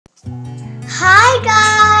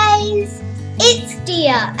guys, it's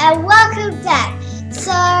Dia and welcome back.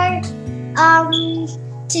 So,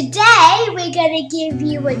 today we're gonna give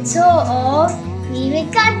you a tour of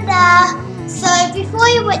Vivekananda. So before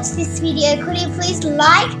you watch this video, could you please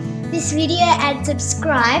like this video and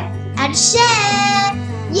subscribe and share?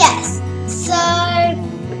 Yes. So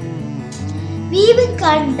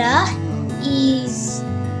Vivekananda is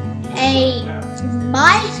a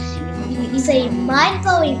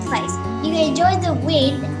mind-blowing place. You can enjoy the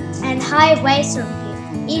wind and high waves from here.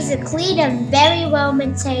 It is a clean and very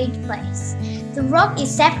well-maintained place. The rock is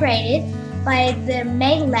separated by the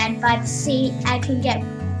mainland by the sea and can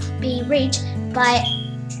be reached by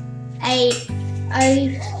a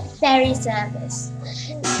ferry service.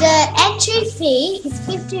 The entry fee is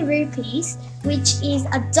 50 rupees, which is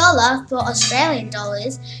 $1 for Australian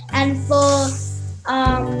dollars, and for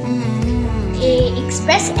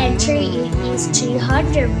express entry is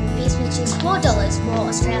 200 rupees, which is $4 for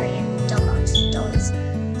Australian dollars.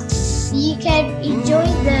 You can enjoy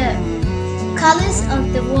the colors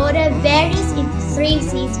of the water varies in 3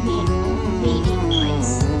 seas meeting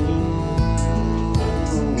place.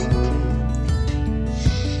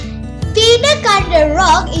 Vivekananda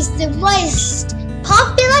Rock is the most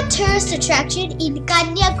popular tourist attraction in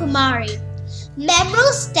Kanyakumari.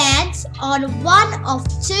 Memorial stands on one of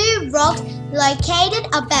 2 rocks located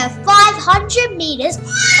about 500 meters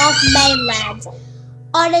off mainland.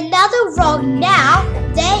 On another rock now,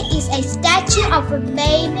 there is a statue of a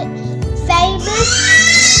famous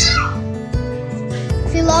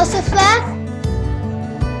philosopher,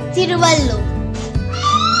 Nadu.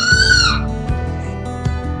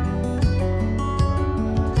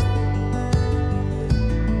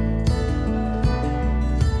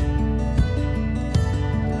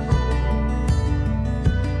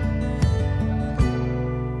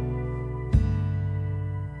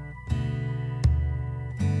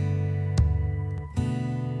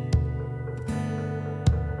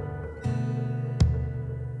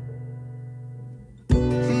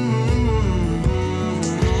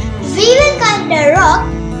 Vivekananda Rock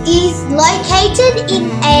is located in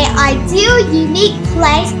an ideal, unique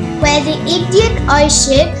place where the Indian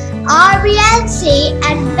Ocean, Arabian Sea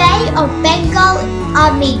and Bay of Bengal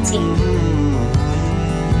are meeting.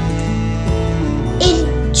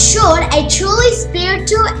 In short, a truly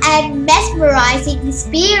spiritual and mesmerizing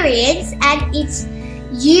experience, and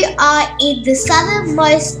you are in the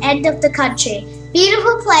southernmost end of the country.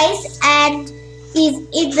 Beautiful place and is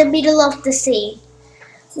in the middle of the sea.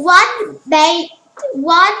 One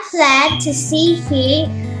plan to see here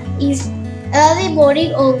is early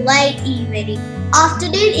morning or late evening.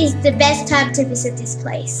 Afternoon is the best time to visit this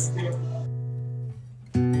place.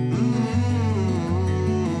 In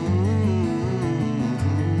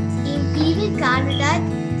Vivekananda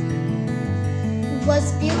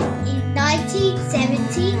was built in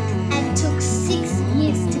 1970 and took 6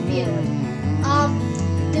 years to build.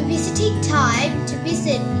 The visiting time to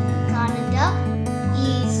visit Vivekananda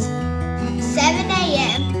is 7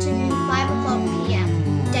 a.m. to 5 o'clock p.m.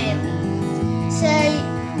 daily. So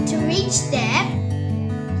to reach there,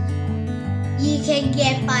 you can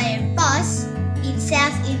get by a bus in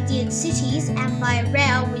South Indian cities and by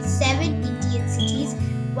rail with 7 Indian cities,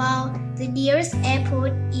 while the nearest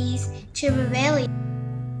airport is Trivandrum.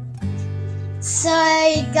 So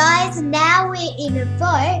guys, now we're in a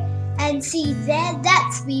boat and see there,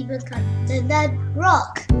 that's Vivekananda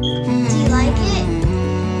Rock. Do you like it?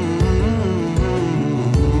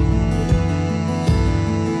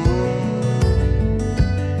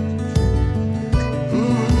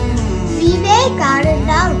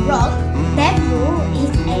 Vivekananda Rock Memorial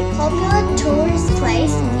is a popular tourist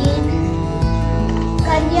place in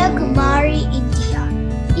Kanyakumari, India.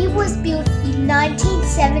 It was built in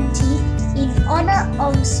 1970 in honor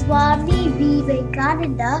of Swami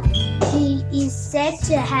Vivekananda. He is said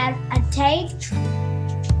to have attained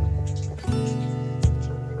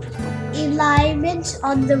enlightenment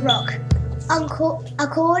on the rock.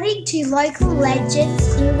 According to local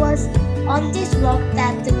legends, it was on this rock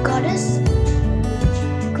that the goddess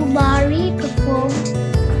Kumari performed.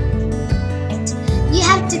 You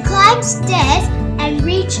have to climb stairs and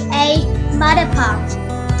reach a mandapa.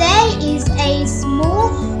 There is a small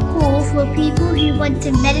hall for people who want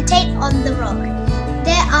to meditate on the rock.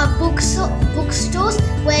 There are bookstores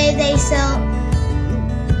where they sell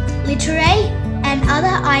literature and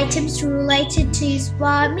other items related to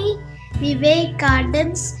Swami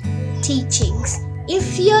Vivekananda's teachings.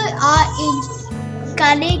 If you are in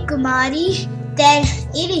Kanyakumari, then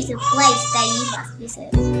it is a place that you must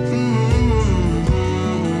visit.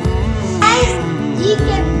 Guys, you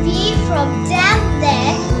can view from down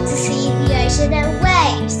there to see the ocean and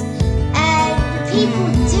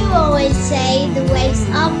always say the waves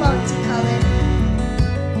are multicolored,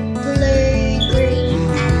 blue, green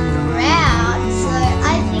and brown, so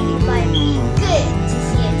I think it might be good to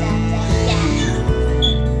see it down there. Yeah.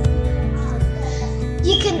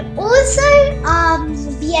 You can also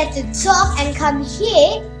be at the top and come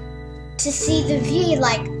here to see the view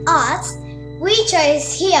like us. We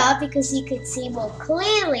chose here because you could see more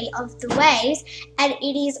clearly of the waves, and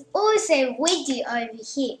it is also windy over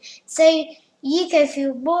here, so you can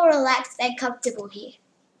feel more relaxed and comfortable here.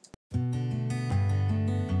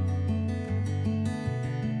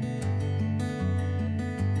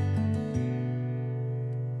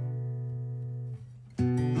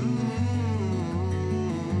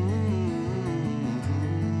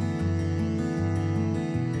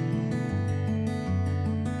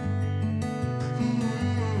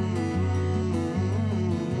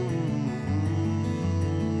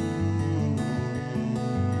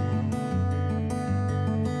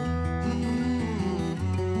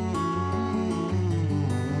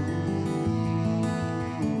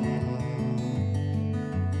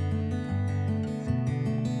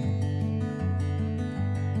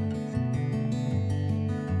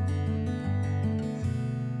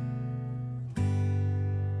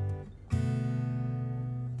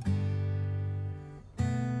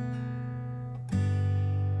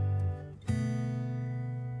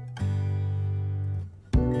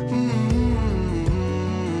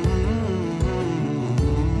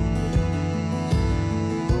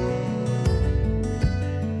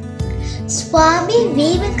 Swami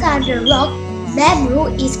Vivekananda Rock Memorial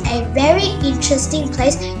is a very interesting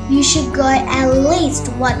place. You should go at least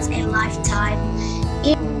once in a lifetime.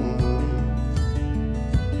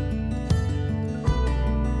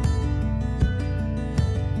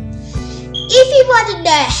 If you want to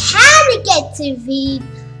know how to get to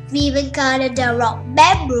Vivekananda Rock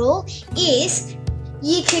Memorial, is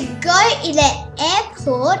you can go in an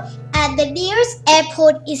airport, and the nearest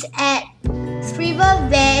airport is at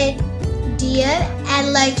Vivekananda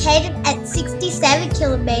and located at 67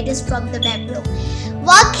 kilometers from the memorial.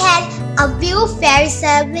 One can avail ferry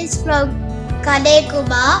service from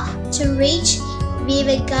Kanyakumari to reach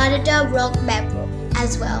Vivekananda Rock Memorial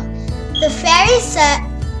as well. The ferry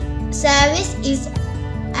service is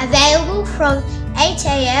available from 8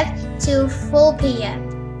 a.m. to 4 p.m.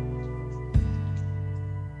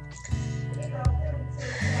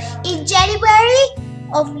 In January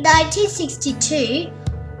of 1962,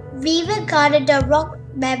 Vivekananda Rock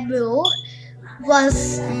Memorial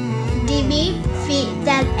was deemed fit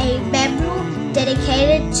that a memorial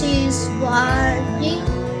dedicated to Swami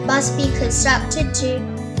must be constructed to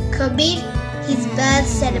commit his birth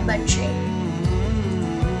ceremony.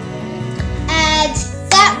 And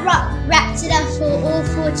that wraps it up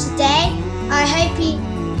for today. I hope you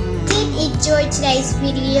did enjoy today's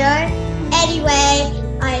video. Anyway,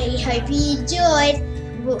 I hope you enjoyed.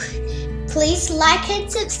 Please like and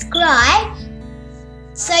subscribe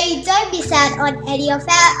so you don't miss out on any of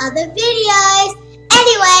our other videos.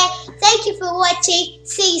 Anyway, thank you for watching.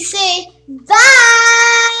 See you soon.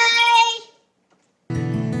 Bye!